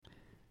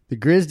The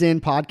Grizz Den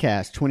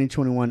Podcast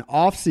 2021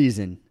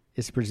 Offseason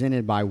is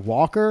presented by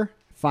Walker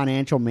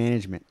Financial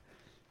Management.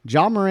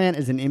 Ja Morant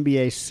is an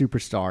NBA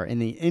superstar and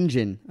the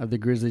engine of the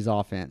Grizzlies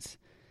offense.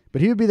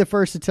 But he would be the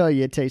first to tell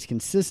you it takes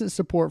consistent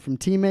support from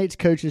teammates,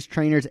 coaches,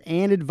 trainers,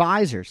 and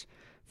advisors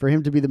for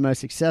him to be the most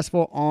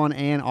successful on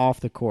and off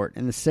the court.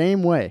 In the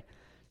same way,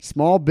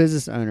 small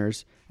business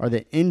owners are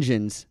the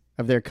engines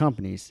of their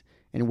companies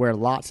and wear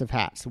lots of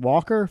hats.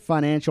 Walker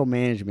Financial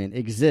Management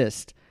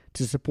exists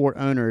to support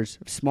owners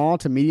of small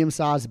to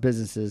medium-sized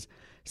businesses,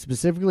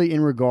 specifically in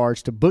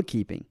regards to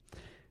bookkeeping.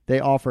 They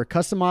offer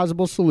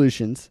customizable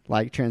solutions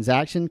like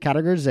transaction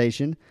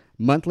categorization,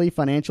 monthly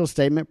financial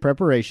statement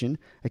preparation,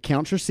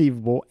 accounts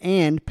receivable,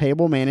 and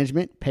payable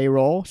management,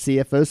 payroll,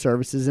 CFO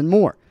services, and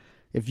more.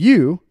 If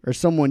you or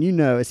someone you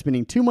know is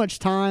spending too much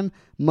time,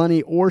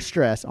 money, or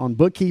stress on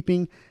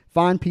bookkeeping,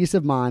 find peace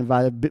of mind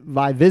by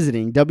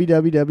visiting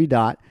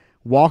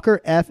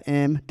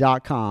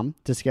www.walkerfm.com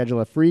to schedule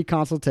a free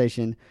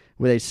consultation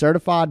with a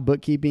certified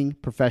bookkeeping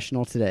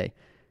professional today.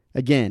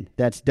 Again,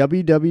 that's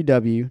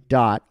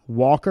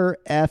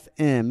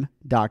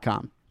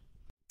www.walkerfm.com.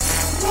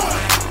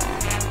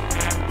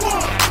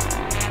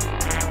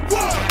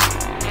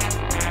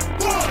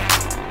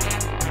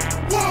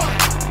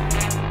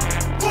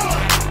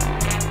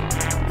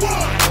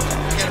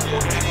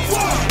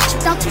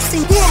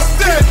 Walk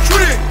that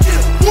trick,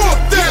 walk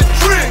that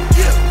trick,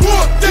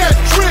 walk that trick, walk that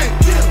trick,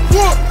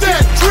 walk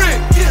that trick,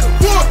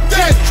 walk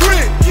that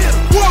trick,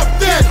 walk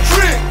that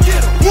trick,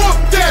 walk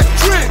that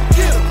trick,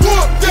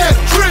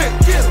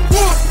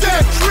 walk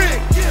that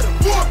trick,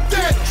 walk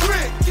that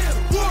trick,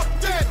 walk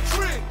that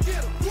trick,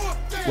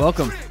 walk that.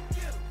 Welcome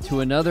to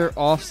another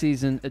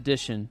off-season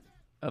edition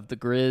of the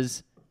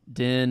Grizz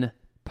Den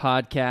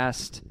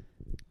Podcast.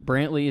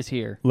 Brantley is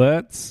here.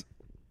 Let's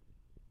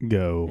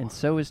go. And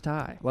so is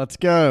Ty. Let's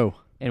go.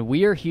 And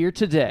we are here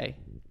today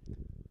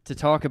to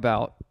talk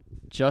about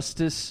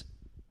Justise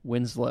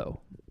Winslow.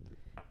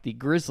 The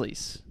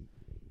Grizzlies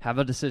have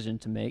a decision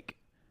to make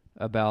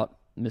about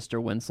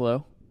Mr.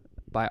 Winslow.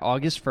 By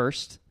August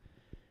 1st,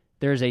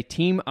 there's a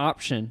team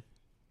option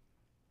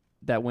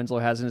that Winslow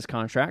has in his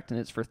contract, and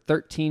it's for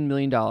 $13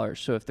 million.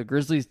 So if the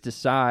Grizzlies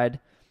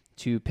decide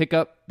to pick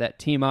up that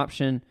team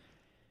option,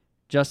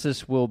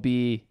 Justise will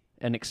be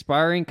an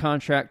expiring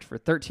contract for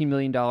 $13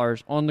 million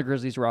on the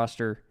Grizzlies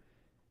roster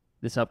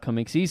this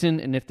upcoming season.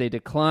 And if they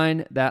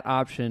decline that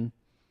option,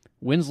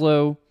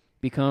 Winslow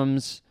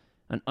becomes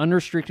an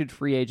unrestricted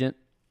free agent.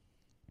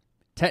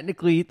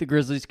 Technically, the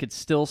Grizzlies could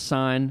still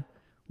sign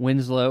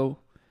Winslow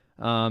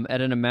at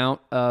an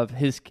amount of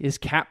his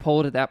cap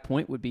hold at that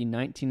point would be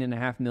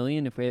 $19.5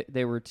 million. If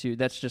they were to,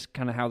 that's just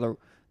kind of how the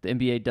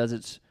NBA does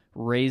its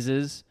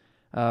raises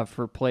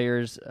for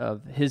players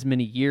of his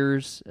many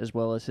years as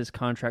well as his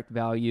contract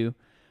value.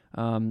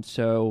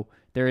 So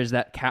there is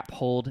that cap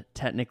hold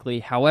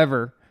technically.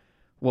 However,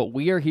 what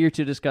we are here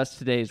to discuss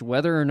today is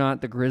whether or not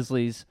the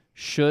Grizzlies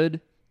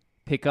should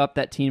pick up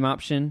that team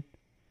option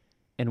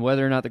and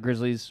whether or not the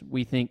Grizzlies,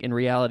 we think, in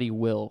reality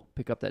will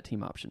pick up that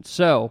team option.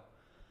 So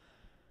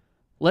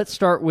let's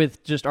start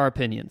with just our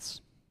opinions.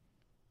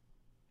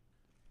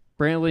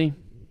 Brantley?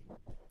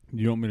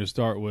 You want me to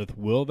start with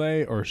will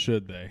they or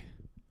should they?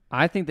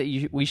 I think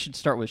that we should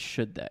start with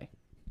should they.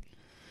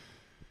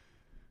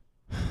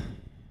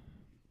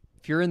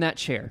 If you're in that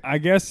chair. I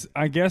guess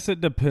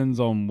it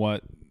depends on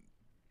what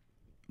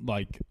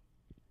like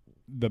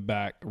the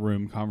back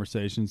room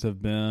conversations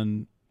have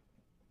been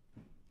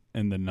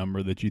and the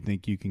number that you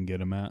think you can get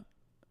them at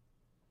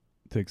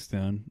to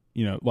extend.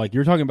 You know, like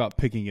you're talking about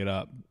picking it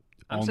up.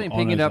 I'm saying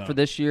picking it up for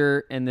this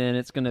year, and then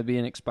it's going to be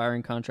an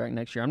expiring contract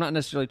next year. I'm not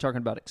necessarily talking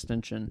about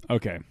extension.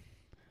 Okay.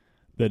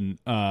 Then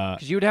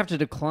because you would have to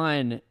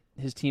decline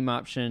his team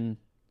option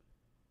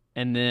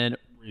and then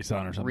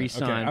resign or something.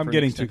 Resign. Okay, I'm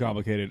getting too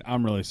complicated.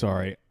 I'm really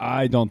sorry.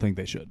 I don't think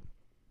they should.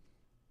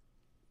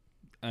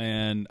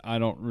 And I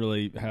don't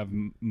really have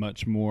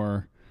much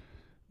more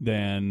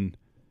than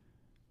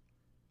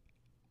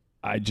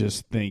I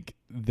just think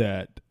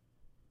that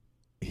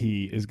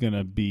he is going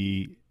to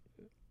be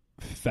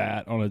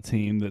fat on a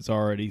team that's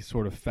already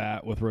sort of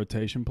fat with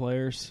rotation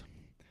players.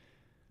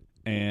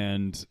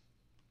 And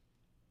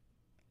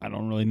I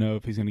don't really know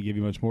if he's going to give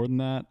you much more than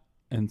that.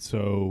 And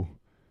so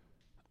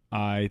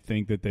I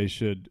think that they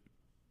should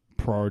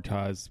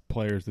prioritize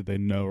players that they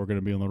know are going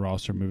to be on the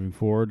roster moving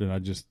forward. And I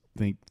just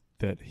think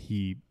that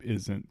he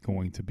isn't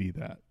going to be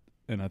that.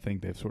 And I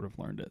think they've sort of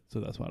learned it. So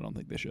that's why I don't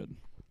think they should.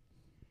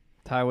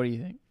 Ty, what do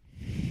you think?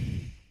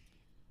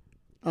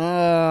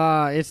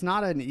 It's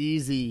not an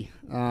easy,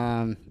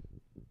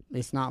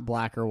 it's not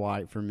black or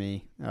white for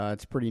me.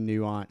 It's pretty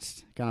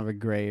nuanced, kind of a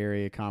gray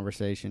area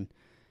conversation.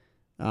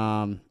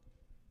 The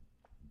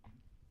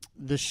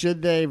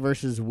should they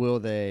versus will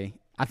they,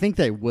 I think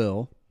they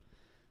will.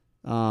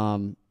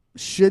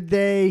 Should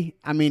they?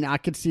 I mean, I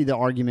could see the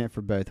argument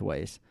for both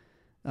ways.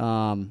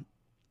 The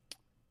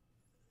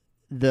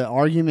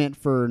argument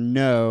for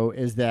no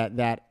is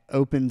that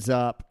opens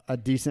up a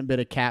decent bit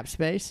of cap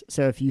space.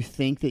 So if you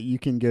think that you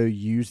can go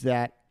use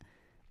that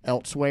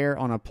elsewhere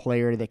on a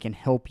player that can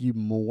help you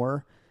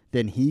more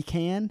than he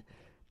can,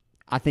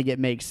 I think it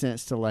makes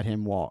sense to let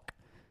him walk.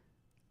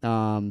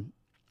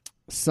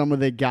 Some of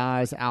the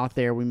guys out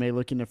there, we may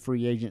look into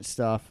free agent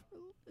stuff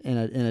in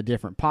a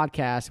different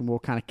podcast, and we'll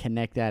kind of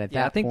connect that at that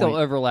point. I think they'll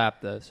overlap,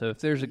 though. So if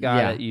there's a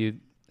guy that you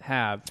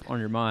have on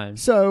your mind,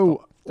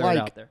 so throw it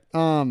out there.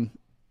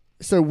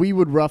 So we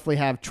would roughly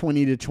have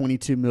 $20 to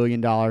 $22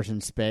 million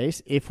in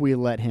space if we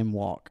let him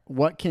walk.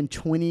 What can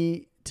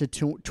 $20 to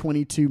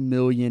 $22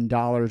 million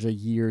a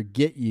year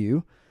get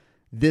you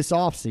this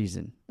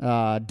offseason?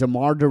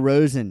 DeMar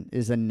DeRozan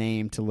is a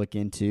name to look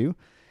into.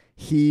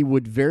 He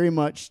would very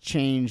much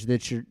change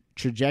the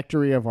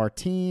trajectory of our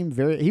team.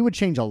 He would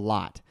change a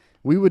lot.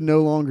 We would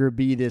no longer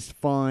be this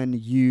fun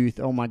youth,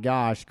 oh my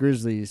gosh,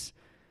 Grizzlies,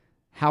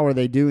 how are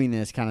they doing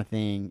this kind of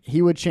thing.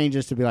 He would change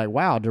us to be like,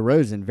 wow,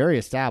 DeRozan, very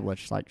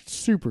established, like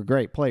super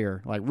great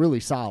player, like really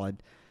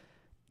solid.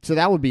 So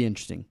that would be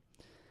interesting.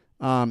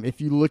 If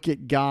you look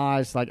at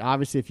guys, like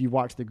obviously if you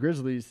watch the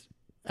Grizzlies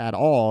at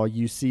all,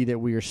 you see that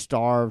we are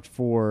starved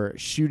for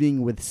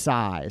shooting with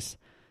size.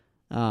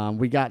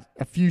 We got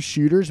a few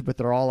shooters, but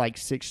they're all like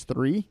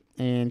 6'3",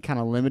 and kind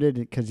of limited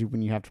because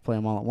when you have to play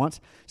them all at once.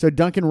 So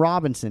Duncan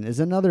Robinson is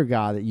another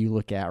guy that you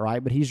look at,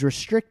 right? But he's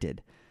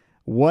restricted.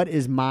 What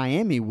is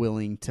Miami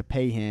willing to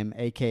pay him,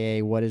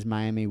 a.k.a. what is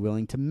Miami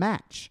willing to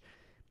match?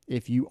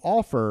 If you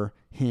offer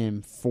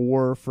him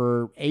 4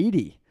 for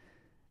 80,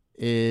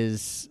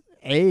 is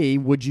A,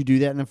 would you do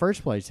that in the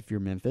first place if you're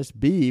Memphis?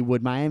 B,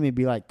 would Miami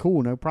be like,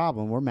 cool, no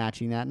problem, we're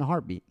matching that in a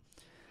heartbeat?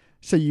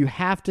 So you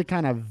have to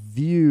kind of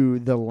view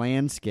the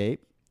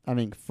landscape, I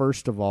think,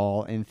 first of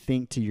all, and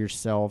think to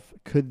yourself,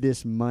 could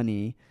this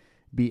money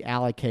be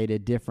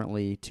allocated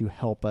differently to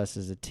help us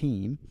as a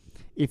team?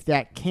 If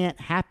that can't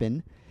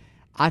happen,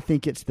 I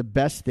think it's the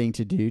best thing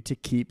to do to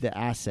keep the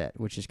asset,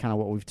 which is kind of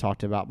what we've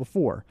talked about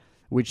before,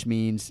 which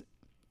means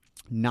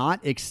not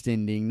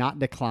extending, not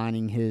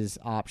declining his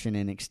option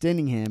and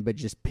extending him, but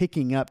just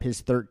picking up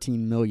his $13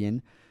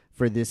 million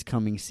for this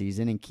coming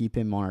season and keep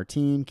him on our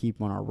team, keep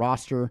him on our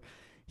roster.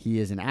 He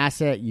is an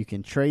asset. You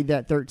can trade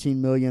that $13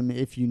 million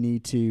if you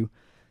need to.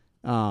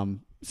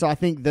 So I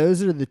think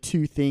those are the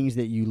two things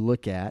that you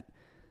look at.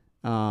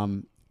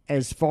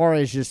 As far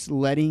as just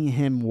letting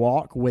him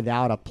walk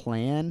without a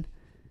plan,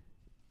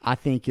 I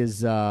think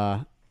is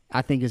going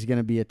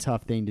to be a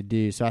tough thing to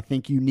do. So I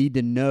think you need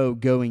to know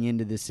going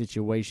into this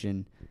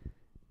situation,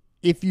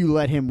 if you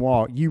let him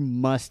walk, you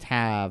must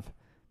have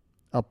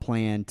a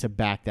plan to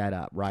back that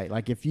up, right?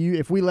 Like if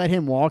we let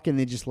him walk and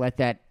then just let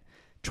that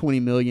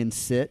 $20 million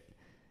sit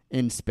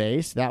in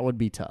space, that would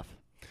be tough.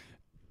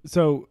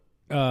 So,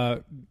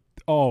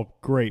 all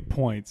great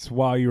points.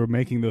 While you were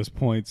making those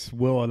points,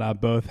 Will and I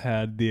both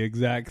had the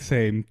exact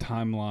same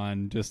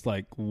timeline, just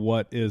like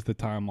what is the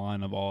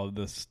timeline of all of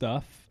this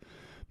stuff?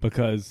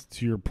 Because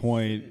to your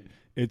point,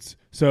 it's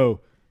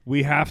so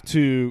we have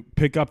to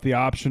pick up the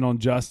option on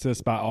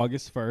Justise by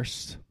August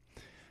 1st,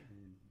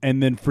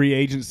 and then free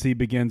agency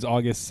begins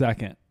August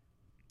 2nd.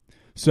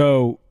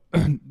 So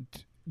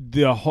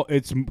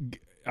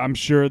I'm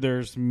sure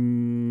there's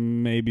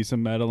maybe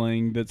some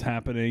meddling that's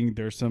happening.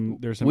 There's some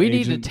we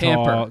agent need to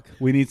tamper. Talk.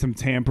 We need some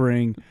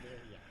tampering.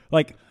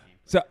 Like,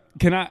 so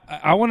can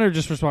I want to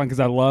just respond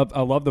because I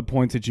love the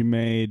points that you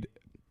made.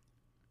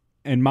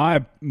 And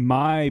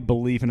my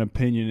belief and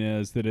opinion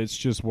is that it's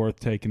just worth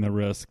taking the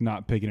risk,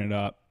 not picking it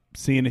up,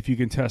 seeing if you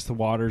can test the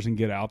waters and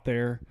get out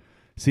there,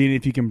 seeing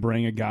if you can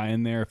bring a guy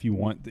in there if you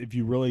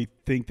really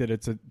think that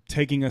it's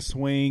taking a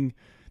swing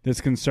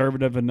that's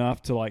conservative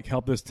enough to like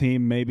help this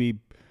team maybe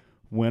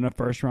win a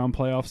first round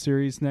playoff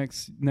series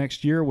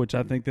next year, which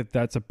I think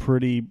that's a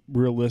pretty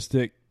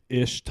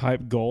realistic-ish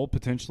type goal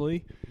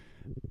potentially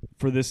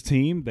for this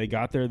team. They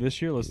got there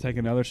this year. Let's take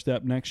another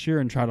step next year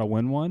and try to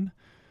win one.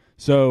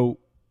 So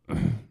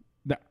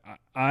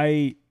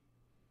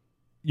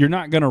you're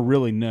not going to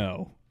really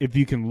know if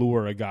you can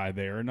lure a guy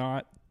there or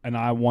not, and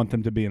I want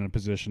them to be in a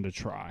position to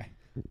try.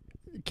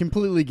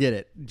 Completely get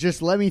it.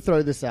 Just let me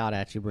throw this out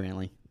at you,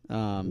 Brantley.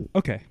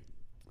 Okay.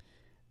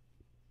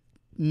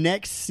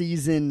 Next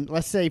season,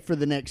 let's say for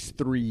the next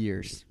 3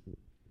 years,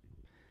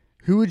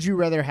 who would you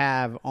rather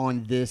have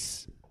on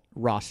this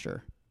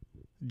roster?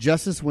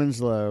 Justise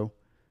Winslow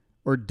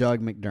or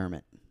Doug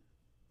McDermott?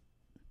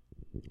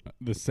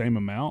 The same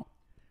amount?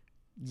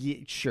 Yeah,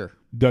 sure.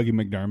 Dougie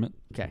McDermott.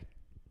 Okay.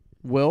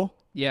 Will?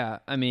 Yeah,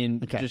 I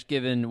mean, just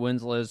given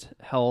Winslow's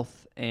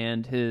health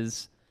and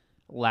his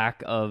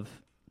lack of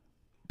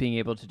being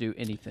able to do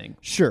anything.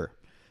 Sure.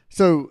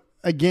 So,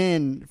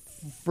 again,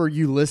 for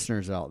you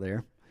listeners out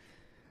there,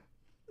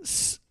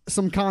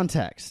 some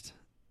context.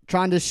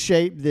 Trying to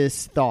shape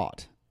this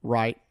thought,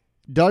 right?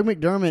 Doug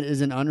McDermott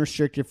is an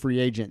unrestricted free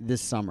agent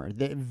this summer.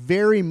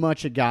 Very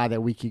much a guy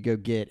that we could go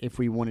get if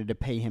we wanted to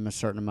pay him a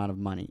certain amount of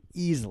money,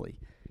 easily,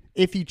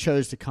 if he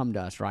chose to come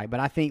to us, right?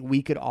 But I think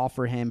we could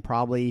offer him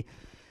probably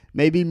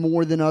maybe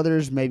more than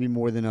others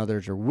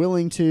are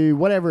willing to,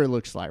 whatever it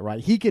looks like, right?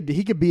 He could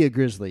be a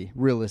Grizzly,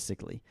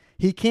 realistically.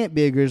 He can't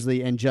be a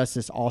Grizzly and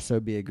Justise also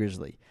be a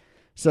Grizzly.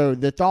 So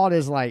the thought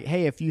is like,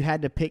 hey, if you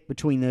had to pick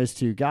between those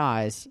two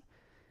guys,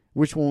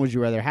 which one would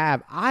you rather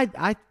have?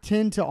 I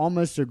tend to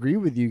almost agree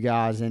with you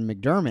guys in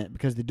McDermott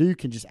because the dude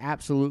can just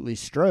absolutely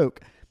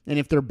stroke. And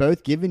if they're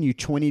both giving you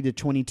 20 to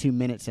 22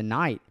 minutes a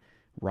night,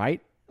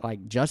 right?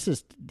 Like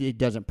Justise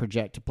doesn't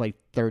project to play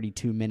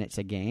 32 minutes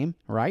a game,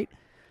 right?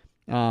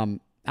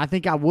 I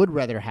think I would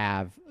rather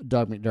have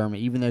Doug McDermott,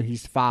 even though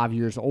he's 5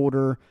 years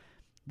older.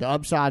 The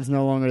upside's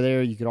no longer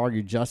there. You could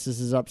argue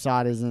Justice's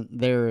upside isn't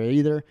there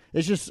either.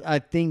 It's just a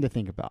thing to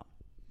think about.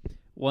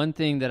 One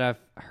thing that I've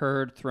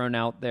heard thrown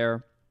out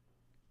there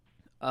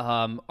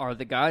are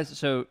the guys.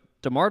 So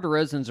DeMar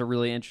DeRozan's a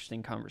really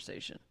interesting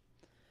conversation.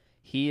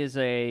 He is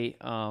a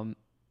like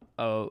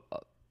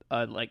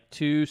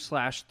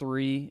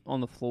 2/3 on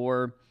the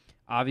floor,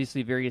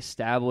 obviously very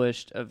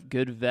established, a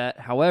good vet.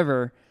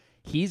 However,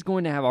 he's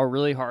going to have a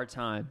really hard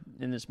time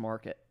in this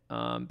market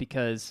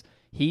because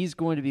he's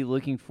going to be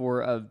looking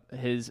for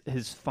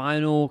his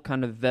final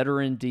kind of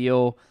veteran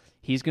deal.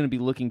 He's going to be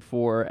looking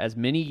for as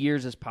many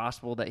years as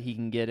possible that he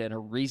can get at a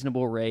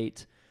reasonable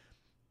rate.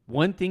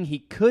 One thing he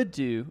could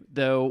do,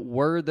 though,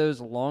 were those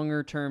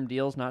longer-term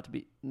deals not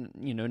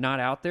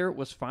out there,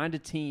 was find a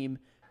team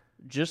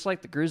just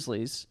like the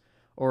Grizzlies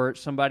or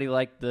somebody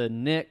like the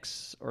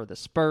Knicks or the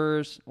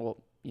Spurs. Well,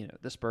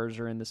 the Spurs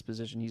are in this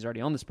position. He's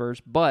already on the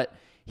Spurs, but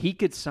he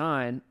could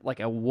sign like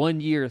a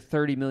 1-year,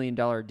 $30 million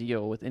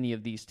deal with any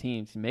of these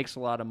teams. He makes a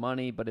lot of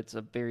money, but it's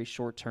a very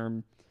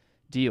short-term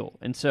deal.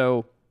 And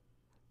so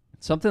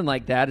something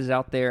like that is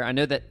out there. I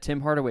know that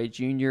Tim Hardaway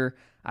Jr.,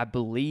 I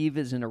believe,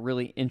 is in a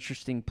really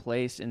interesting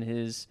place in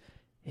his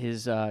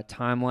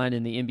timeline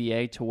in the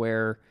NBA to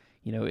where,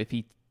 if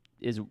he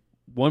is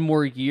one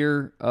more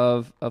year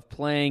of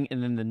playing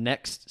and then the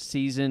next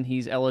season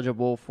he's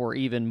eligible for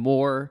even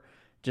more,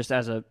 just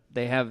as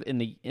they have in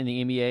the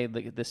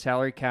NBA, the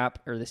salary cap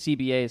or the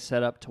CBA is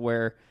set up to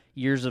where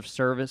years of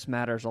service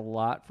matters a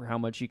lot for how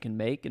much you can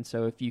make. And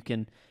so if you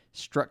can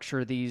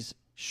structure these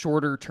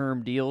shorter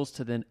term deals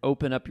to then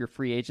open up your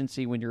free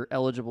agency when you're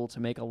eligible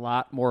to make a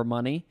lot more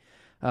money,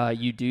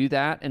 you do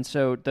that. And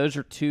so those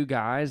are two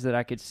guys that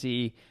I could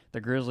see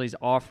the Grizzlies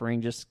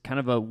offering just kind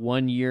of a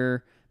 1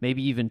 year,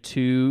 maybe even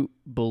 2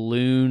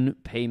 balloon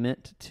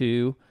payment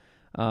to.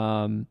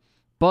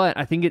 But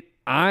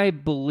I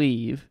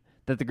believe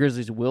that the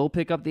Grizzlies will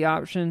pick up the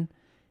option,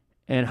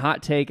 and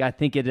hot take, I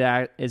think it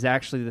is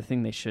actually the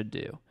thing they should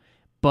do,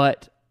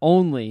 but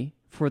only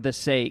for the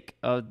sake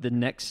of the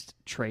next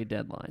trade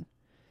deadline,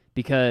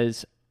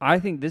 because I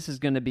think this is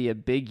going to be a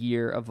big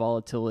year of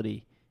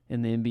volatility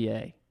in the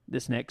NBA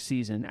this next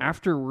season.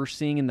 After we're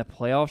seeing in the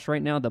playoffs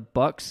right now, the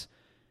Bucks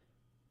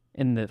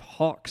and the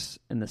Hawks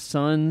and the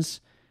Suns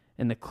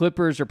and the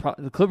Clippers are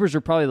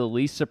probably the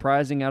least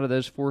surprising out of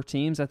those 4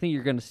 teams. I think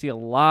you're going to see a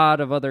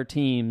lot of other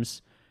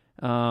teams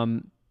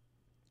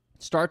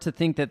start to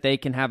think that they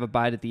can have a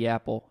bite at the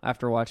apple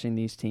after watching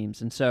these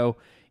teams. And so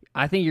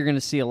I think you're going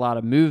to see a lot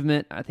of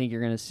movement. I think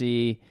you're going to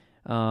see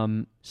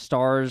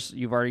stars.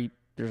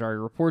 There's already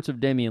reports of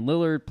Damian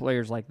Lillard,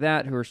 players like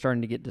that who are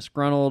starting to get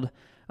disgruntled.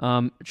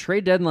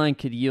 Trade deadline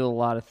could yield a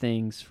lot of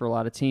things for a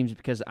lot of teams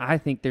because I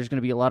think there's going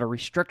to be a lot of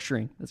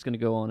restructuring that's going to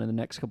go on in the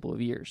next couple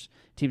of years.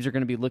 Teams are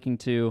going to be looking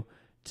to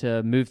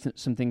move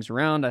some things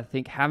around. I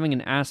think having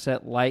an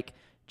asset like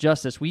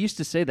Justise, we used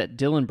to say that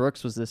Dylan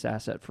Brooks was this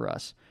asset for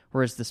us,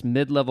 whereas this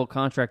mid-level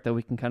contract that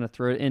we can kind of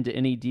throw into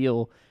any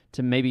deal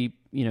to maybe,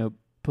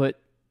 put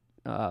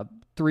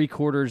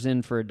 3/4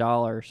 in for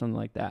 $1 or something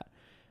like that.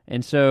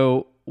 And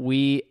so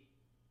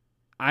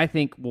I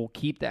think we'll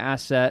keep the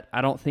asset.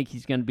 I don't think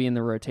he's going to be in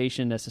the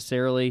rotation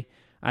necessarily.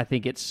 I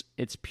think it's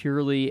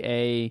purely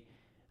a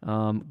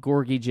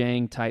Gorgie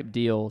Jang type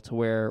deal to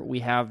where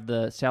we have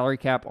the salary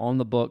cap on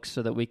the books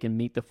so that we can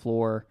meet the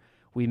floor.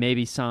 We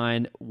maybe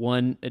sign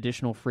one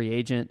additional free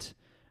agent,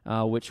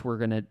 which we're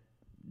going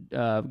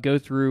to go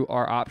through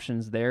our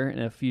options there in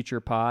a future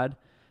pod.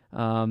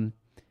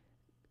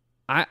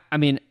 I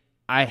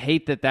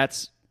hate that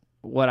that's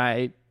what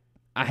I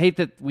hate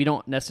that we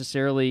don't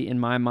necessarily, in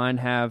my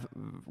mind, have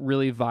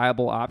really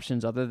viable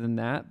options other than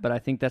that, but I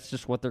think that's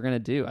just what they're going to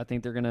do. I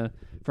think they're going to,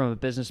 from a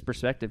business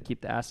perspective,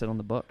 keep the asset on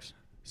the books.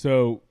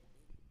 So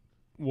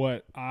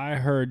what I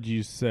heard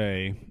you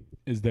say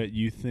is that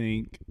you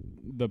think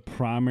the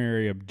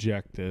primary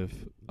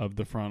objective of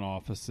the front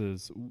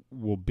offices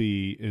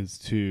is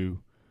to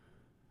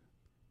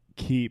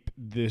keep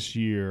this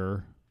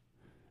year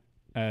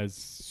as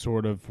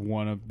sort of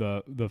one of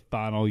the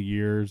final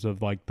years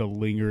of like the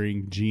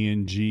lingering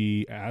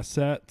G&G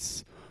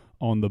assets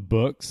on the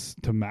books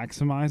to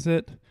maximize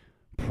it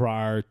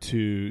prior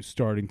to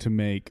starting to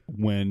make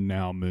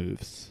win-now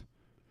moves.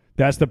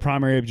 That's the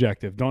primary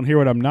objective. Don't hear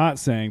what I'm not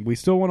saying. We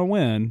still want to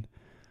win,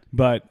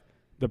 but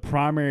the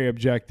primary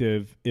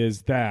objective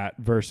is that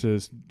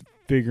versus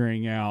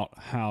figuring out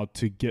how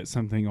to get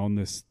something on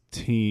this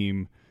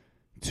team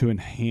to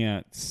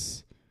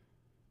enhance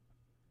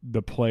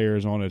the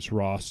players on its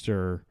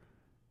roster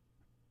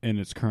in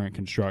its current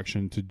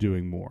construction to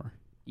doing more.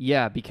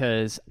 Yeah,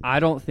 because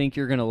I don't think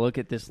you're going to look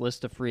at this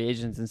list of free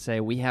agents and say,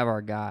 we have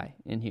our guy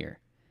in here.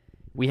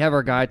 we have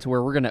our guy to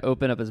where we're going to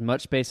open up as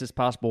much space as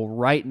possible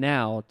right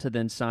now to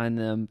then sign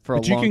them for a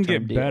long-term deal. But you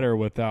can get better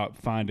without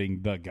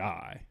finding the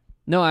guy.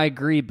 No, I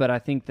agree, but I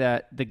think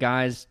that the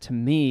guys, to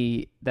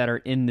me, that are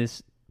in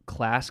this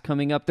class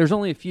coming up, there's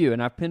only a few,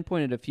 and I've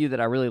pinpointed a few that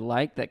I really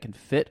like that can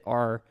fit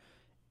our,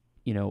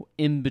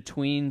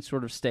 in-between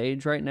sort of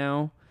stage right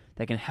now,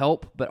 that can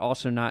help, but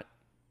also not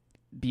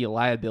be a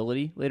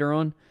liability later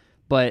on.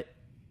 But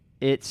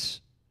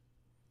it's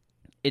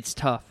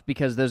tough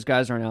because those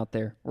guys aren't out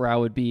there where I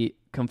would be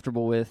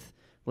comfortable with,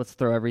 let's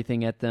throw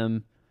everything at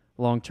them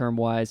long-term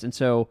wise. And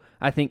so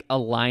I think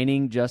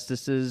aligning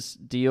Justice's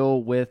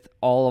deal with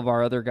all of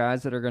our other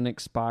guys that are going to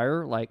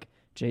expire, like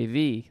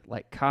JV,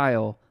 like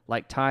Kyle,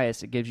 like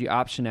Tyus, it gives you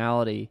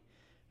optionality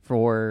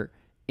for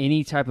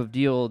any type of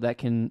deal that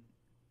can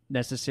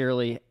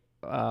necessarily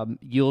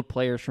yield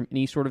players from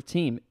any sort of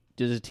team.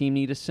 Does a team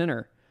need a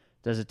center?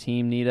 Does a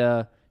team need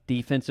a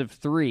defensive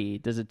 3?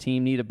 Does a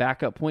team need a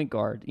backup point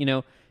guard?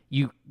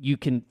 You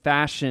can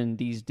fashion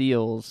these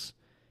deals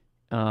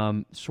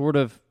sort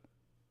of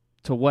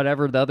to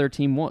whatever the other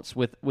team wants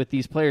with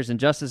these players. And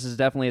Justice is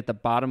definitely at the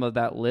bottom of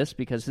that list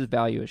because his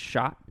value is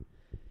shot.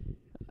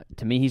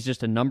 To me, he's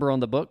just a number on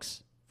the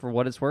books for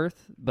what it's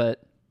worth,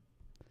 but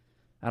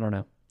I don't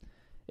know.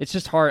 It's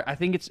just hard. I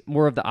think it's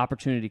more of the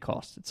opportunity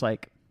cost. It's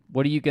like,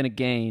 what are you going to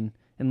gain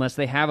unless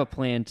they have a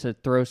plan to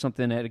throw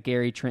something at a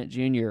Gary Trent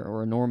Jr.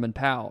 or a Norman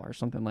Powell or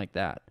something like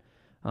that,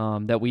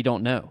 that we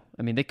don't know.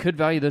 I mean, they could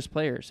value those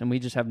players, and we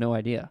just have no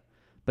idea.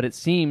 But it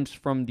seems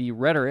from the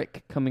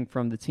rhetoric coming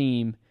from the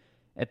team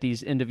at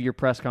these end-of-year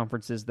press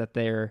conferences that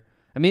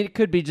it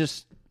could be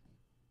just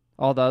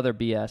all the other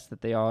BS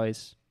that they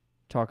always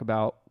talk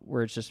about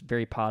where it's just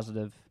very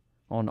positive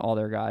on all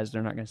their guys.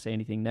 They're not going to say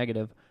anything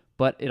negative.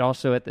 But it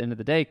also, at the end of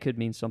the day, could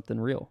mean something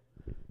real.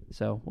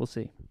 So we'll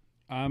see.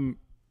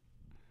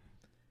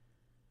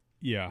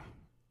 Yeah.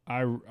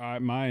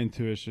 My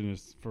intuition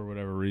is, for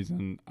whatever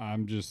reason,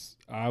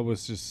 I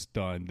was just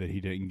stunned that he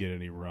didn't get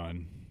any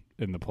run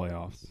in the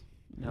playoffs.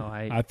 No,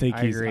 I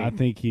agree. I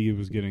think he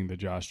was getting the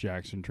Josh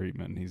Jackson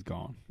treatment, and he's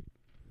gone.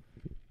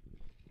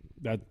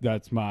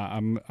 That's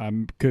my.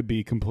 I could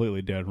be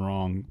completely dead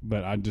wrong,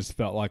 but I just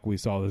felt like we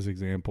saw this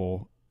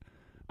example.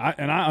 I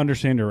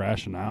understand the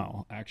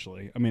rationale.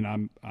 Actually, I mean,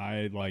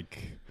 I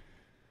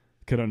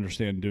could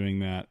understand doing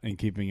that and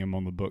keeping him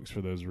on the books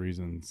for those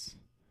reasons.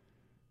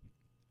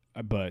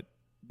 But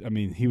I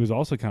mean, he was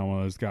also kind of one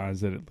of those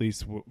guys that, at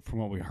least from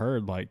what we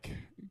heard, like,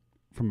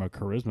 from a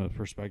charisma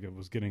perspective,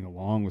 was getting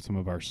along with some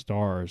of our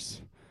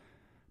stars.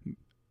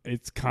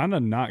 It's kind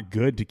of not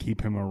good to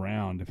keep him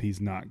around if he's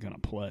not going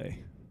to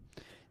play.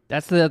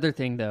 That's the other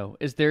thing, though,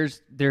 is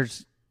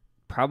there's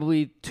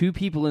probably 2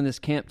 people in this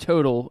camp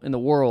total in the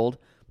world,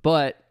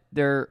 but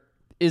there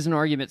is an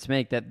argument to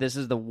make that this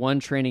is the one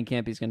training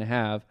camp he's going to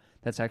have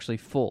that's actually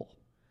full.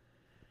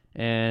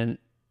 And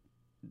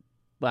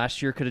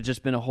last year could have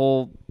just been a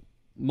whole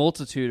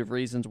multitude of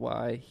reasons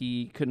why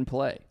he couldn't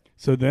play.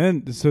 So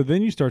then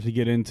you start to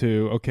get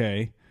into,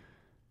 okay,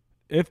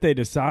 if they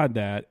decide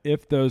that,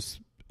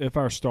 if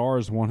our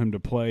stars want him to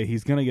play,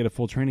 he's going to get a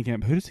full training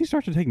camp. Who does he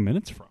start to take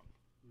minutes from?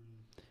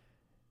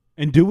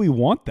 And do we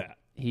want that?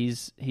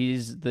 He's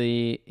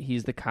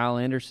the Kyle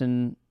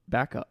Anderson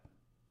backup.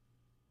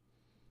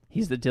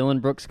 He's the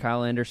Dylan Brooks,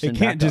 Kyle Anderson. It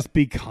can't backup. just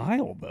be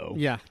Kyle, though.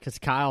 Yeah, because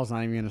Kyle's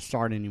not even going to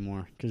start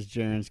anymore because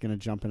Jaren's going to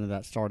jump into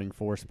that starting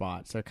 4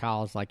 spot. So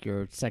Kyle's like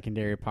your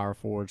secondary power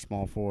forward,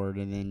 small forward,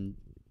 and then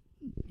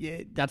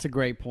that's a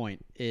great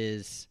point.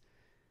 Is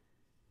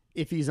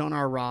if he's on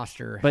our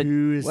roster, but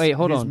whose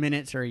on.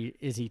 minutes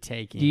is he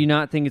taking? Do you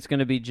not think it's going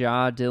to be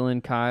Ja,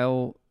 Dylan,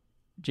 Kyle,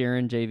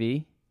 Jaren,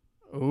 JV?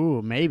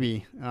 Ooh,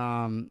 maybe.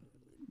 Dylan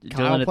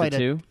at the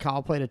 2?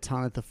 Kyle played a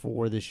ton at the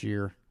 4 this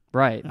year.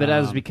 Right, but that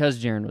was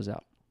because Jaren was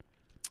out.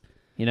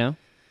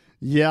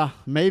 Yeah,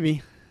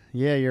 maybe.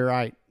 Yeah, you're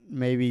right.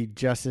 Maybe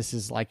Justice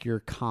is like your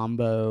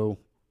combo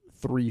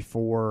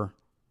 3-4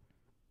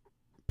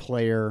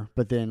 player,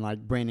 but then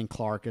like Brandon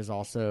Clark is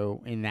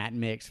also in that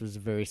mix, was a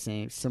very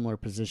similar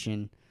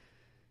position.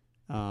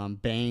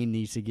 Bain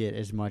needs to get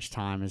as much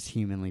time as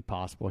humanly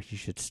possible. He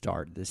should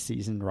start this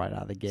season right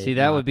out of the gate. See,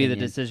 that would be the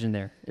decision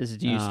there. Is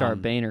do you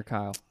start Bain or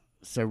Kyle?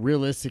 So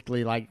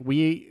realistically,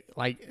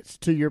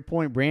 to your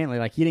point, Brantley,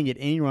 like he didn't get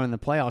any run in the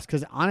playoffs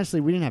because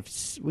honestly, we didn't have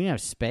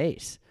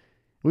space.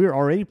 We were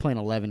already playing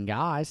 11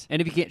 guys,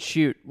 and if you can't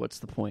shoot, what's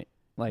the point?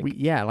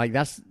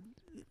 That's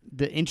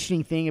the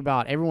interesting thing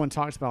about everyone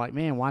talks about. Like,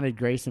 man, why did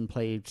Grayson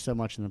play so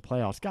much in the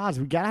playoffs? Guys,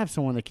 we gotta have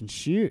someone that can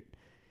shoot.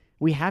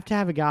 We have to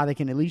have a guy that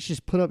can at least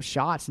just put up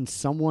shots and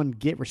someone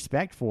get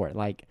respect for it.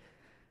 Like,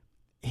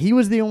 he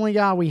was the only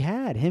guy we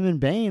had. Him and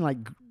Bain, like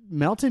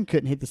Melton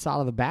couldn't hit the side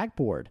of the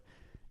backboard.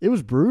 It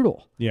was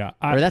brutal. Yeah.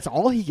 That's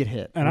all he could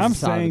hit. And I'm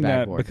saying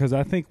that because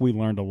I think we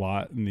learned a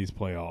lot in these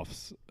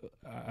playoffs.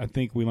 I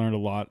think we learned a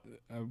lot.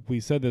 We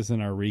said this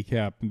in our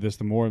recap. This,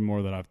 the more and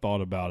more that I've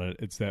thought about it,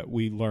 it's that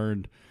we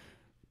learned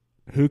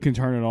who can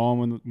turn it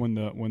on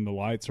when the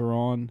lights are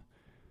on,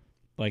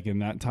 like in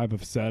that type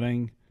of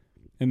setting.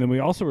 And then we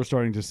also were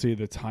starting to see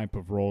the type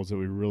of roles that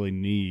we really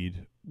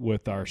need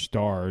with our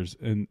stars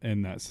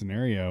in that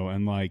scenario.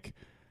 And like,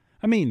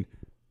 I mean,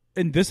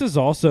 and this is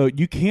also,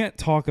 you can't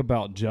talk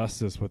about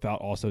Justise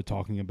without also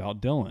talking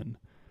about Dylan.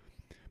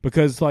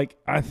 Because, like,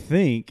 I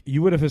think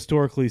you would have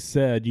historically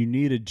said you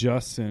needed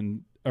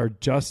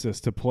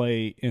Justise to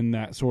play in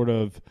that sort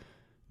of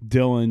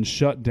Dylan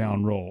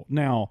shutdown role.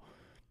 Now,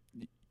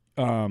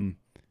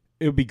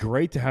 it would be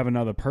great to have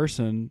another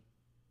person,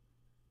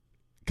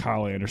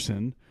 Kyle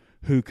Anderson,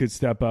 who could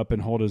step up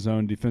and hold his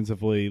own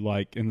defensively,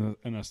 like in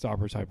a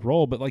stopper type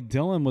role. But like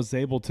Dylan was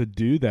able to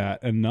do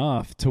that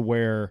enough to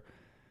where,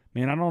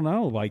 man, I don't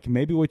know, like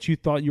maybe what you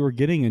thought you were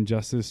getting in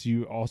Justise,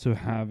 you also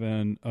have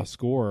in a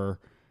scorer.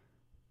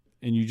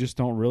 And you just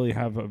don't really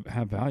have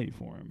value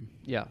for him.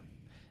 Yeah,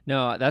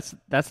 no, that's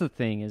the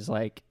thing is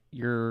like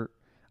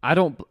I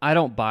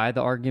don't buy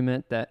the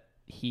argument that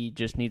he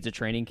just needs a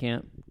training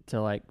camp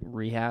to like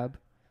rehab.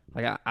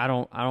 Like I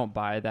don't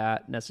buy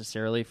that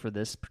necessarily for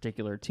this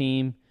particular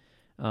team,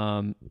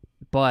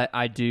 but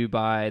I do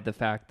buy the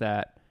fact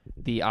that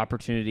the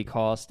opportunity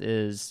cost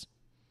is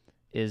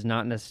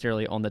not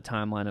necessarily on the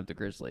timeline of the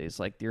Grizzlies.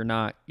 Like you're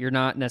not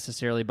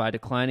necessarily, by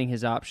declining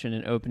his option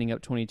and opening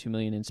up $22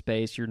 million in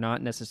space, you're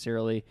not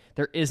necessarily,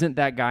 there isn't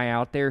that guy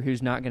out there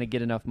who's not going to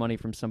get enough money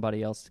from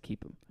somebody else to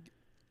keep him.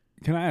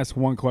 Can I ask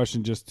one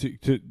question just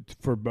to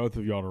for both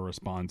of y'all to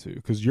respond to?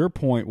 Because your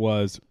point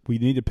was we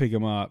need to pick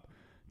him up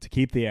to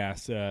keep the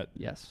asset.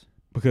 Yes.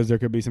 Because there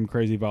could be some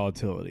crazy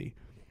volatility.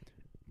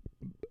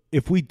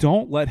 If we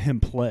don't let him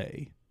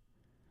play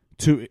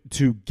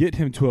to get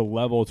him to a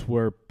level to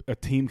where a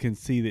team can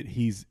see that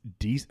he's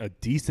a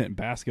decent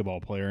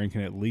basketball player and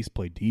can at least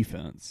play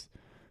defense,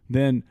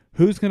 then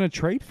who's going to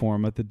trade for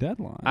him at the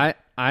deadline?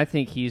 I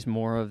think he's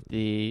more of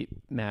the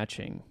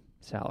matching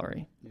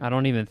salary. I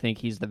don't even think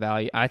he's the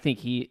value. I think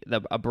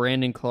a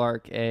Brandon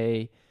Clark,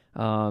 you're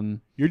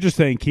just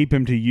saying keep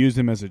him to use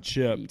him as a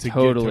chip to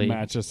totally get to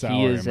match a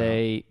salary. He is amount.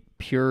 A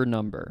pure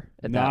number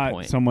at that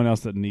point. Not someone else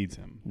that needs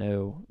him.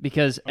 No,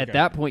 because at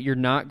that point you're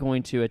not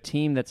going to, a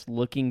team that's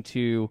looking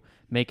to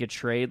make a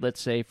trade,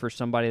 let's say for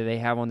somebody they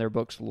have on their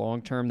books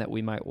long-term that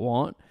we might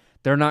want,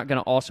 they're not going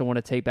to also want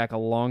to take back a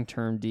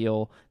long-term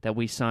deal that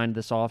we signed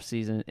this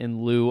offseason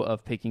in lieu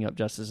of picking up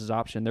Justice's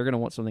option. They're going to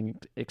want something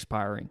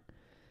expiring.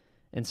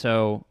 And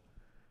so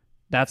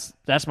that's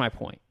my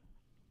point,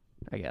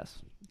 I guess.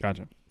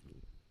 Gotcha.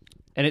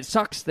 And it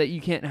sucks that you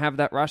can't have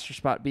that roster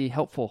spot be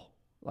helpful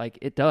like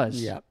it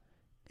does. Yeah.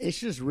 It's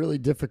just really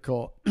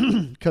difficult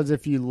because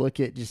if you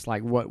look at just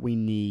like what we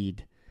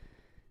need,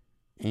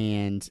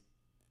 and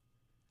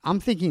I'm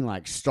thinking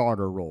like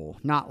starter role,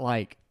 not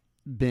like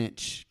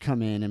bench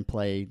come in and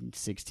play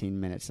 16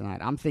 minutes a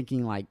night. I'm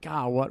thinking like,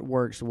 God, what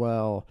works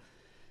well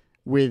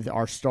with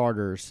our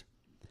starters?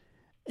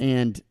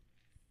 And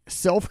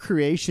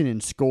self-creation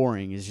and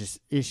scoring is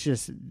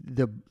just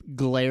the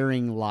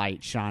glaring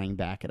light shining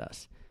back at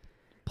us.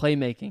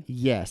 Playmaking.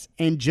 Yes,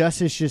 and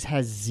Justise just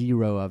has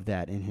zero of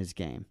that in his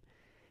game.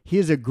 He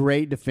is a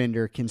great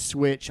defender, can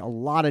switch a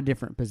lot of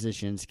different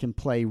positions, can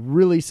play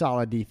really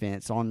solid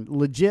defense on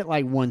legit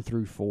like 1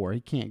 through 4.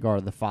 He can't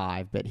guard the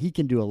 5, but he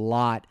can do a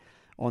lot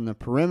on the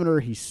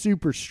perimeter. He's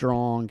super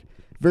strong,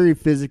 very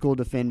physical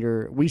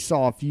defender. We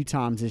saw a few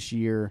times this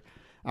year.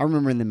 I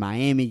remember in the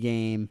Miami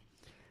game,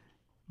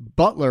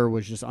 Butler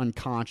was just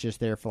unconscious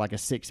there for like a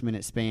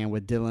 6-minute span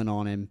with Dylan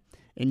on him,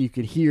 and you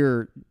could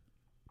hear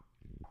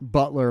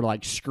Butler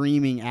like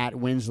screaming at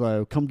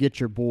Winslow, come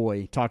get your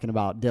boy, talking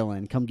about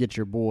Dylan, come get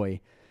your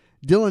boy.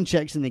 Dylan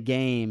checks in the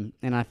game,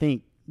 and I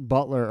think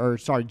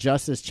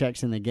Justise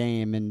checks in the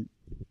game, and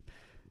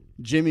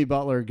Jimmy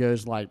Butler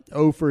goes like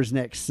 0 for his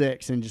next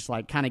 6 and just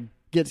like kind of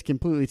gets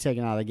completely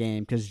taken out of the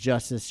game because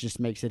Justise just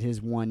makes it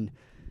his one.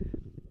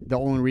 The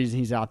only reason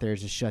he's out there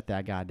is to shut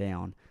that guy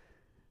down.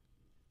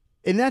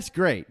 And that's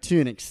great to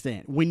an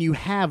extent. When you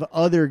have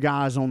other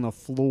guys on the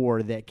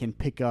floor that can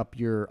pick up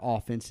your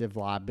offensive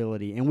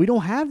liability, and we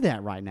don't have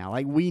that right now.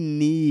 Like, we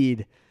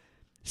need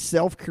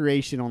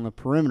self-creation on the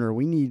perimeter.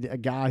 We need a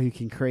guy who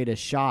can create a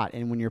shot,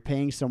 and when you're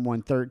paying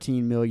someone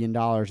 $13 million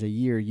a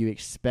year, you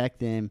expect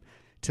them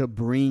to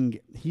bring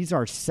 – he's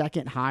our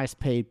second highest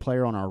paid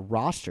player on our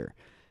roster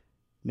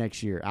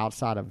next year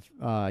outside of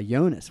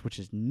Jonas, which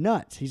is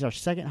nuts. He's our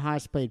second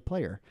highest paid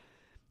player.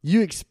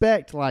 You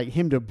expect like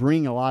him to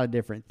bring a lot of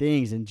different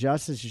things, and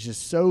Justise is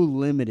just so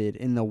limited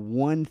in the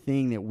one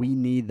thing that we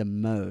need the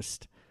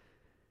most.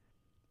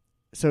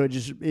 So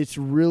it's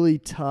really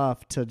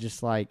tough to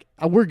just like,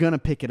 we're going to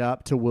pick it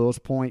up. To Will's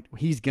point,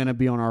 he's going to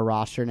be on our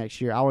roster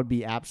next year. I would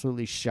be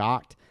absolutely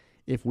shocked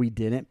if we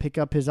didn't pick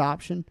up his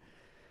option.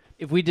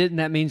 If we didn't,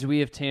 that means we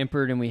have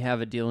tampered and we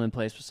have a deal in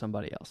place with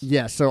somebody else.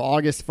 Yeah, so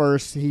August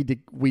 1st,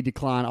 we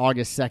decline.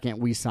 August 2nd,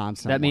 we sign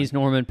someone. That means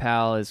Norman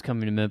Powell is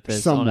coming to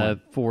Memphis on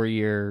a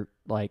 4-year,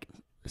 like,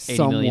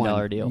 $80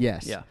 million deal.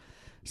 Yes. Yeah.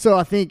 So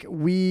I think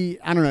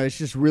I don't know, it's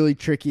just really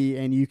tricky,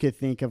 and you could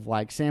think of,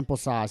 like, sample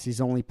size.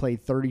 He's only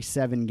played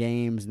 37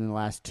 games in the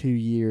last 2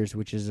 years,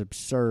 which is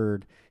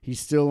absurd. He's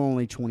still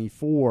only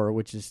 24,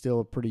 which is still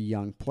a pretty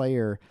young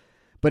player.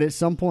 But at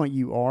some point,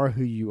 you are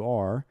who you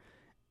are.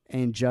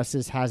 and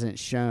Justise hasn't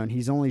shown.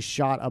 He's only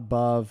shot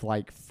above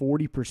like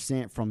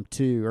 40% from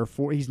two,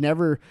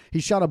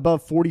 he's shot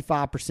above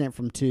 45%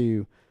 from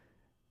two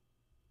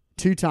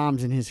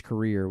times in his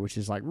career, which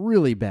is like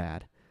really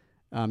bad.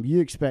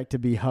 You expect to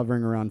be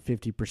hovering around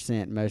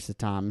 50% most of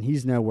the time, and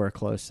he's nowhere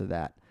close to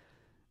that.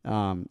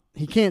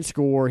 He can't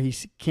score, he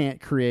can't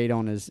create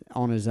on his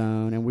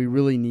own, and we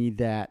really need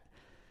that.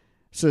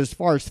 So as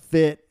far as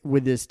fit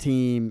with this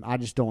team, I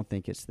just don't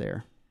think it's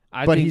there.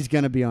 But he's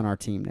going to be on our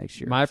team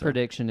next year. My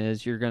prediction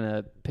is you're going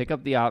to pick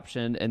up the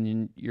option,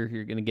 and you're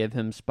going to give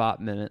him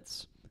spot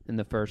minutes in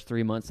the first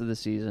 3 months of the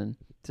season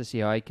to see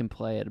how he can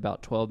play at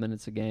about 12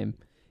 minutes a game.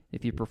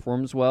 If he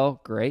performs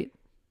well, great.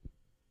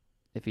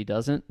 If he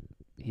doesn't,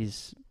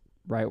 he's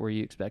right where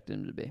you expect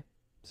him to be.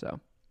 So,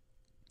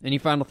 any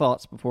final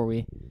thoughts before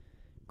we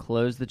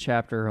close the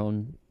chapter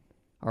on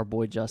our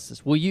boy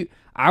Justise?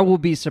 I will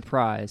be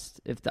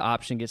surprised if the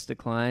option gets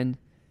declined.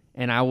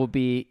 And I will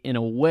be, in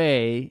a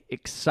way,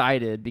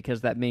 excited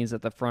because that means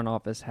that the front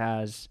office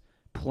has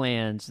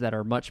plans that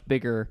are much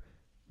bigger,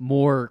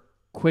 more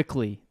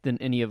quickly than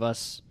any of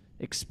us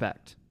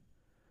expect.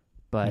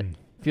 But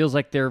feels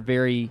like they're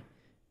very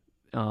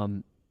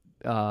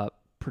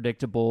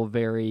predictable,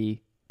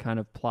 very kind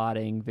of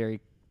plotting, very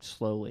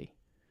slowly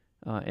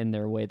in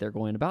their way they're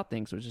going about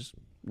things, which is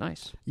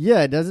nice.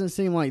 Yeah, it doesn't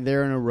seem like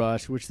they're in a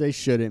rush, which they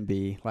shouldn't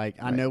be. Like,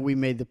 I know we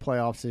made the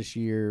playoffs this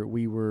year.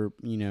 We were,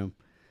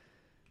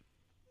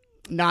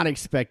 not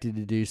expected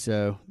to do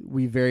so.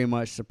 We very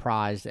much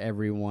surprised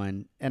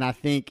everyone. And I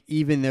think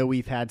even though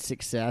we've had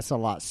success a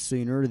lot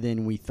sooner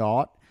than we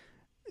thought,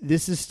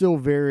 this is still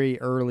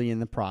very early in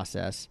the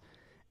process.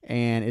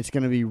 And it's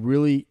going to be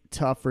really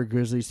tough for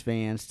Grizzlies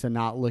fans to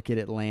not look at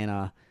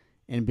Atlanta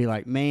and be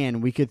like,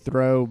 man, we could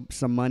throw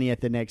some money at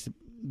the next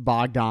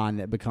Bogdan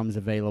that becomes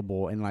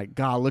available. And like,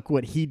 God, look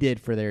what he did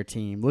for their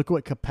team. Look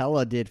what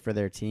Capella did for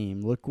their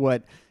team. Look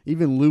what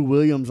even Lou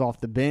Williams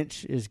off the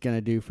bench is going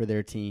to do for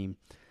their team.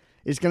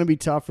 It's going to be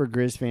tough for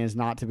Grizz fans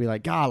not to be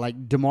like, God,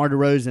 like DeMar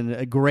DeRozan,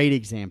 a great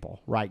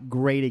example, right?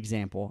 Great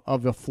example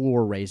of a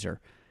floor raiser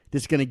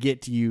that's going to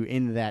get to you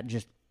into that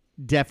just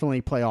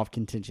definitely playoff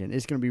contention.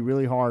 It's going to be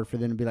really hard for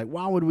them to be like,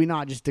 why would we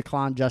not just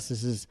decline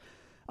Justice's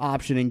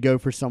option and go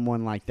for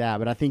someone like that?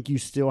 But I think you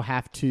still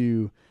have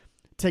to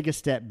take a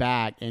step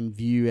back and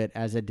view it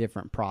as a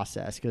different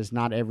process because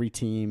not every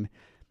team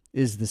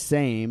is the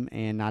same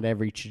and not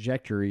every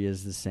trajectory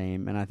is the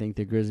same. And I think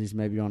the Grizzlies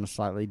may be on a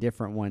slightly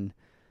different one.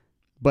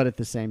 But at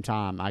the same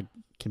time, I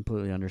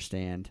completely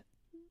understand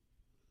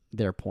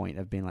their point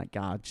of being like,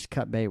 God, just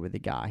cut bait with the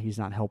guy. He's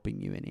not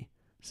helping you any.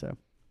 So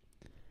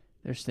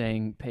they're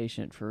staying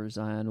patient for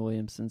Zion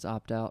Williamson's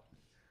opt-out.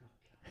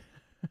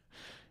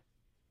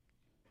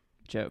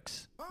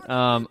 Jokes.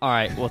 All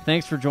right. Well,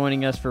 thanks for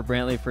joining us for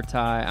Brantley for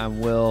Ty.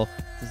 I'm Will.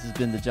 This has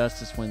been the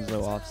Justise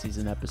Winslow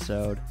off-season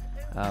episode.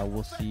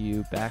 We'll see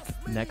you back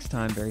next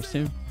time very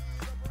soon.